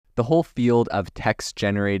the whole field of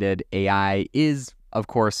text-generated AI is, of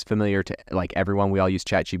course, familiar to like everyone. We all use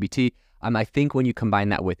ChatGPT. I think when you combine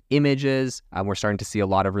that with images, we're starting to see a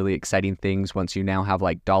lot of really exciting things once you now have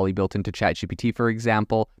like DALL-E built into ChatGPT, for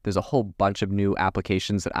example. There's a whole bunch of new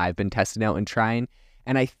applications that I've been testing out and trying.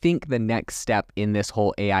 And I think the next step in this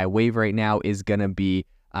whole AI wave right now is going to be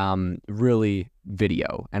really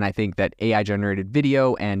video. And I think that AI generated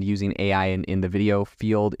video and using AI in the video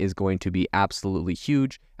field is going to be absolutely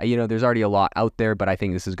huge. There's already a lot out there, but I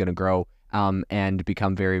think this is going to grow and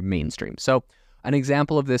become very mainstream. So an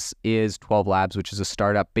example of this is 12 Labs, which is a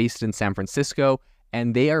startup based in San Francisco,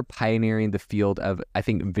 and they are pioneering the field of, I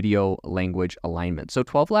think, video language alignment. So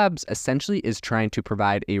 12 Labs essentially is trying to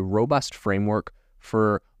provide a robust framework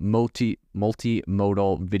for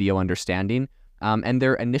multimodal video understanding. And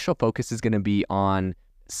their initial focus is going to be on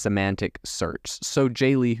semantic search. So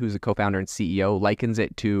Jay Lee, who's a co-founder and CEO, likens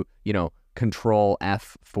it to, Control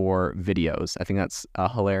F for videos. I think that's a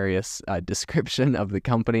hilarious description of the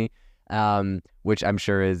company, which I'm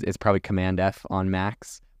sure is probably Command F on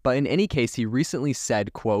Macs. But in any case, he recently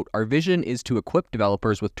said, quote, "Our vision is to equip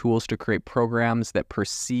developers with tools to create programs that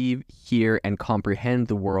perceive, hear, and comprehend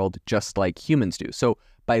the world just like humans do." So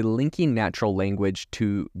by linking natural language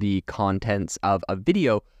to the contents of a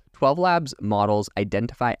video, 12 Labs models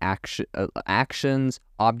identify actions,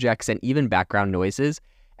 objects, and even background noises.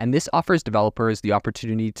 And this offers developers the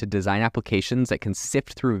opportunity to design applications that can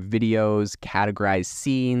sift through videos, categorize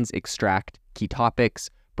scenes, extract key topics,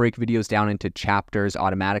 break videos down into chapters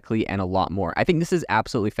automatically, and a lot more. I think this is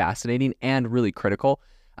absolutely fascinating and really critical.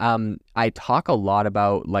 I talk a lot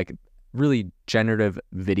about really generative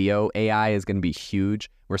video AI is going to be huge.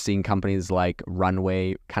 We're seeing companies like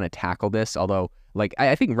Runway kind of tackle this, although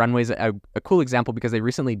I think Runway is a cool example because they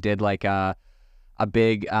recently did a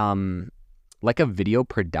big a video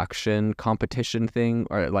production competition thing,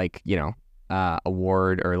 or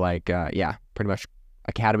award, or pretty much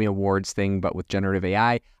Academy Awards thing, but with generative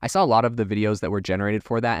AI. I saw a lot of the videos that were generated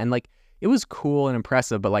for that, and it was cool and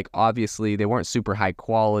impressive, but obviously they weren't super high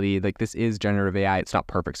quality. This is generative AI; it's not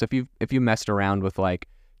perfect. So if you messed around with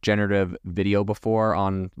generative video before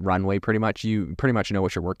on Runway, you pretty much know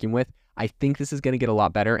what you're working with. I think this is going to get a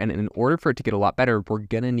lot better, and in order for it to get a lot better, we're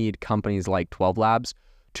going to need companies like 12 Labs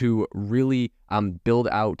to really build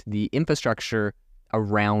out the infrastructure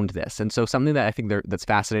around this. And so something that I think that's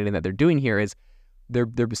fascinating that they're doing here is they're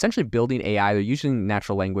essentially building AI. They're using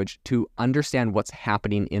natural language to understand what's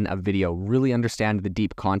happening in a video, really understand the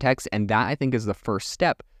deep context. And that, I think, is the first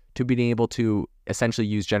step to being able to essentially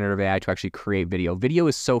use generative AI to actually create video. Video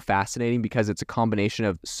is so fascinating because it's a combination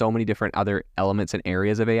of so many different other elements and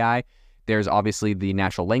areas of AI. There's obviously the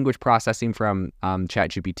natural language processing from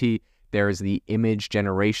ChatGPT. There's the image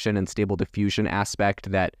generation and stable diffusion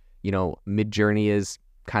aspect that, Midjourney is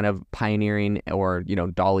kind of pioneering, or,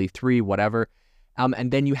 DALL-E 3, whatever.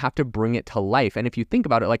 And then you have to bring it to life. And if you think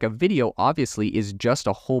about it, a video obviously is just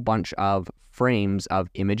a whole bunch of frames of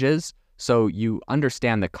images. So you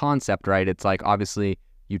understand the concept, right? It's obviously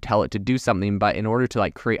you tell it to do something, but in order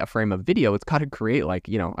to create a frame of video, it's got to create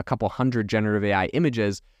a couple hundred generative AI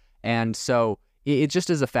images. And so it just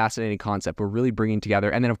is a fascinating concept. We're really bringing together.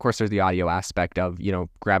 And then, of course, there's the audio aspect of,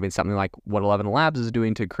 grabbing something like what 11 Labs is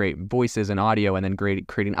doing to create voices and audio, and then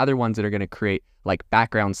creating other ones that are going to create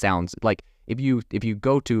background sounds. If you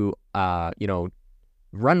go to,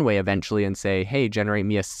 Runway eventually and say, hey, generate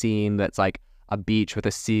me a scene that's a beach with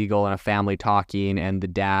a seagull and a family talking, and the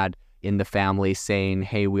dad in the family saying,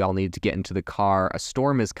 hey, we all need to get into the car, a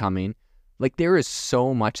storm is coming. There is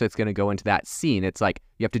so much that's going to go into that scene. It's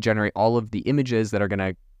you have to generate all of the images that are going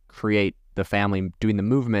to create the family doing the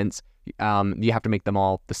movements. You have to make them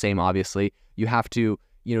all the same, obviously. You have to,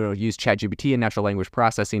 use ChatGPT and natural language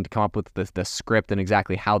processing to come up with the script and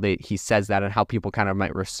exactly how he says that and how people kind of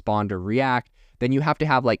might respond or react. Then you have to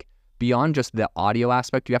have beyond just the audio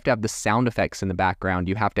aspect, you have to have the sound effects in the background.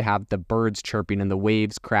 You have to have the birds chirping and the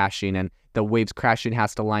waves crashing, and the waves crashing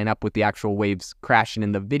has to line up with the actual waves crashing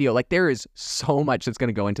in the video. There is so much that's going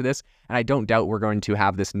to go into this, and I don't doubt we're going to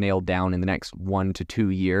have this nailed down in the next 1 to 2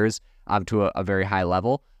 years to a very high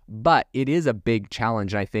level. But it is a big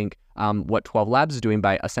challenge, and I think what 12 Labs is doing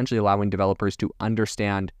by essentially allowing developers to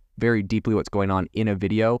understand very deeply what's going on in a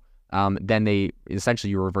video, then they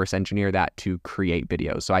essentially reverse engineer that to create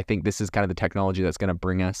videos. So I think this is kind of the technology that's going to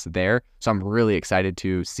bring us there. So I'm really excited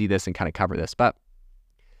to see this and kind of cover this. But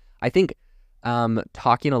I think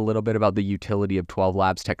talking a little bit about the utility of 12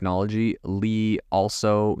 Labs technology, Lee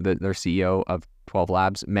also, their CEO of 12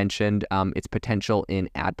 Labs, mentioned its potential in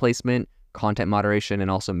ad placement, content moderation,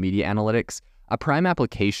 and also media analytics. A prime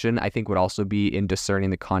application, I think, would also be in discerning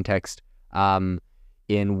the context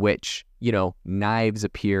in which, knives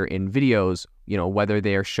appear in videos, whether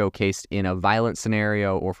they are showcased in a violent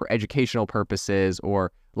scenario or for educational purposes,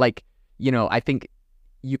 or I think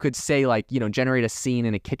you could say generate a scene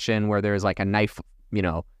in a kitchen where there's like a knife,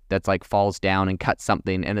 that's like falls down and cuts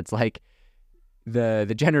something. And it's like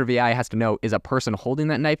the generative AI has to know, is a person holding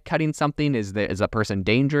that knife cutting something? Is a person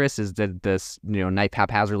dangerous? Did this, knife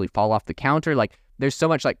haphazardly fall off the counter? Like there's so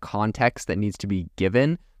much like context that needs to be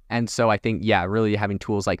given. And so I think, really having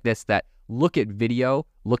tools like this that look at video,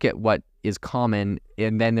 look at what is common,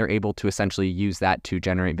 and then they're able to essentially use that to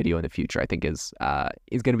generate video in the future, I think is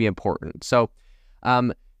going to be important. So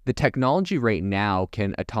the technology right now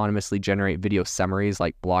can autonomously generate video summaries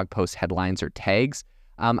like blog post headlines or tags.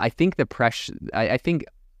 I think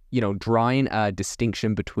drawing a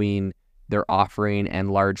distinction between their offering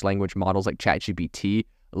and large language models like ChatGPT,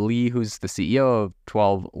 Lee, who's the CEO of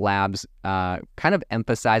 12 Labs, kind of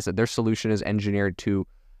emphasized that their solution is engineered to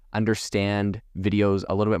understand videos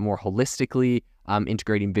a little bit more holistically,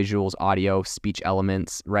 integrating visuals, audio, speech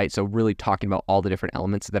elements, right? So really talking about all the different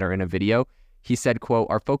elements that are in a video. He said, quote,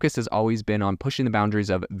 "Our focus has always been on pushing the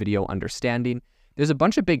boundaries of video understanding. There's a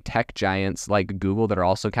bunch of big tech giants like Google that are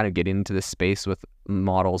also kind of getting into this space with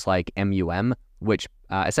models like MUM, which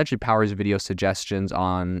essentially powers video suggestions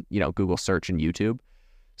on, Google search and YouTube.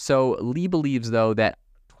 So Lee believes, though, that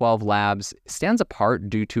 12 Labs stands apart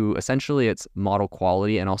due to essentially its model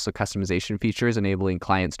quality and also customization features, enabling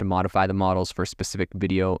clients to modify the models for specific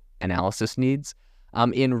video analysis needs.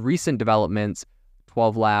 In recent developments,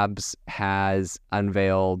 12 Labs has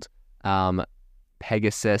unveiled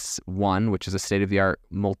Pegasus One, which is a state-of-the-art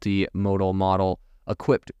multimodal model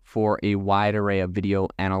equipped for a wide array of video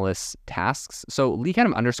analyst tasks. So Lee kind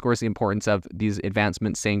of underscores the importance of these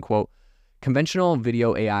advancements, saying, quote, "Conventional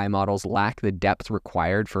video AI models lack the depth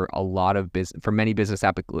required for many business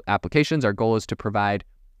applications. Our goal is to provide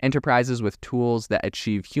enterprises with tools that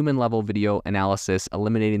achieve human-level video analysis,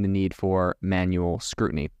 eliminating the need for manual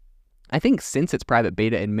scrutiny." I think since its private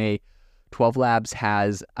beta in May, 12 Labs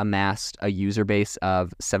has amassed a user base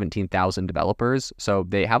of 17,000 developers. So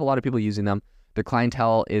they have a lot of people using them. Their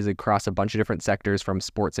clientele is across a bunch of different sectors, from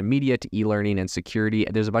sports and media to e-learning and security.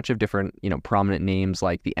 There's a bunch of different, prominent names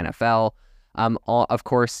like the NFL. Of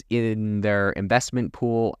course, in their investment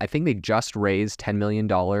pool, I think they just raised $10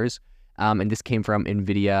 million. And this came from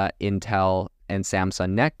NVIDIA, Intel, and Samsung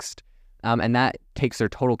Next. And that takes their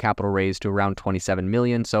total capital raise to around $27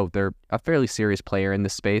 million. So they're a fairly serious player in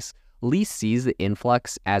this space. Lee sees the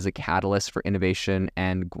influx as a catalyst for innovation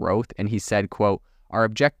and growth. And he said, quote, "Our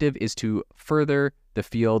objective is to further the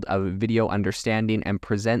field of video understanding and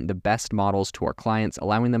present the best models to our clients,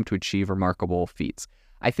 allowing them to achieve remarkable feats."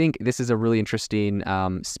 I think this is a really interesting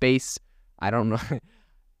space. I don't know.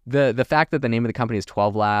 The fact that the name of the company is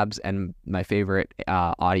 12 Labs and my favorite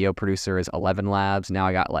audio producer is 11 Labs. Now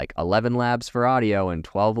I got like 11 Labs for audio and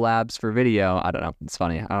 12 Labs for video. I don't know. It's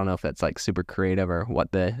funny. I don't know if that's like super creative or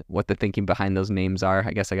what the thinking behind those names are.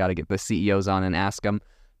 I guess I got to get the CEOs on and ask them.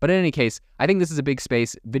 But in any case, I think this is a big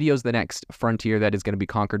space. Video is the next frontier that is going to be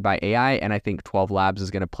conquered by AI, and I think 12 Labs is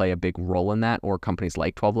going to play a big role in that, or companies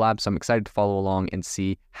like 12 Labs. So I'm excited to follow along and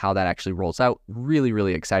see how that actually rolls out. Really,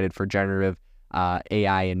 really excited for generative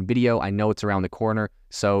AI and video. I know it's around the corner,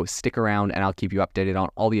 so stick around and I'll keep you updated on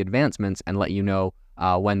all the advancements and let you know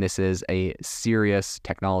when this is a serious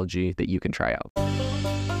technology that you can try out.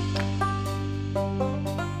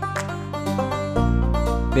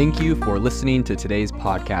 Thank you for listening to today's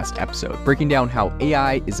podcast episode, breaking down how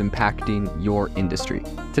AI is impacting your industry.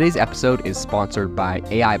 Today's episode is sponsored by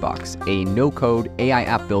AIbox, a no-code AI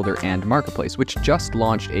app builder and marketplace, which just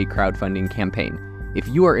launched a crowdfunding campaign. If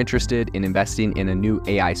you are interested in investing in a new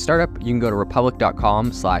AI startup, you can go to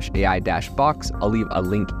republic.com/AI-box. I'll leave a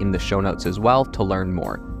link in the show notes as well to learn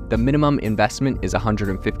more. The minimum investment is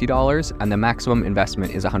 $150 and the maximum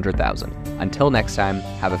investment is $100,000. Until next time,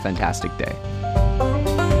 have a fantastic day.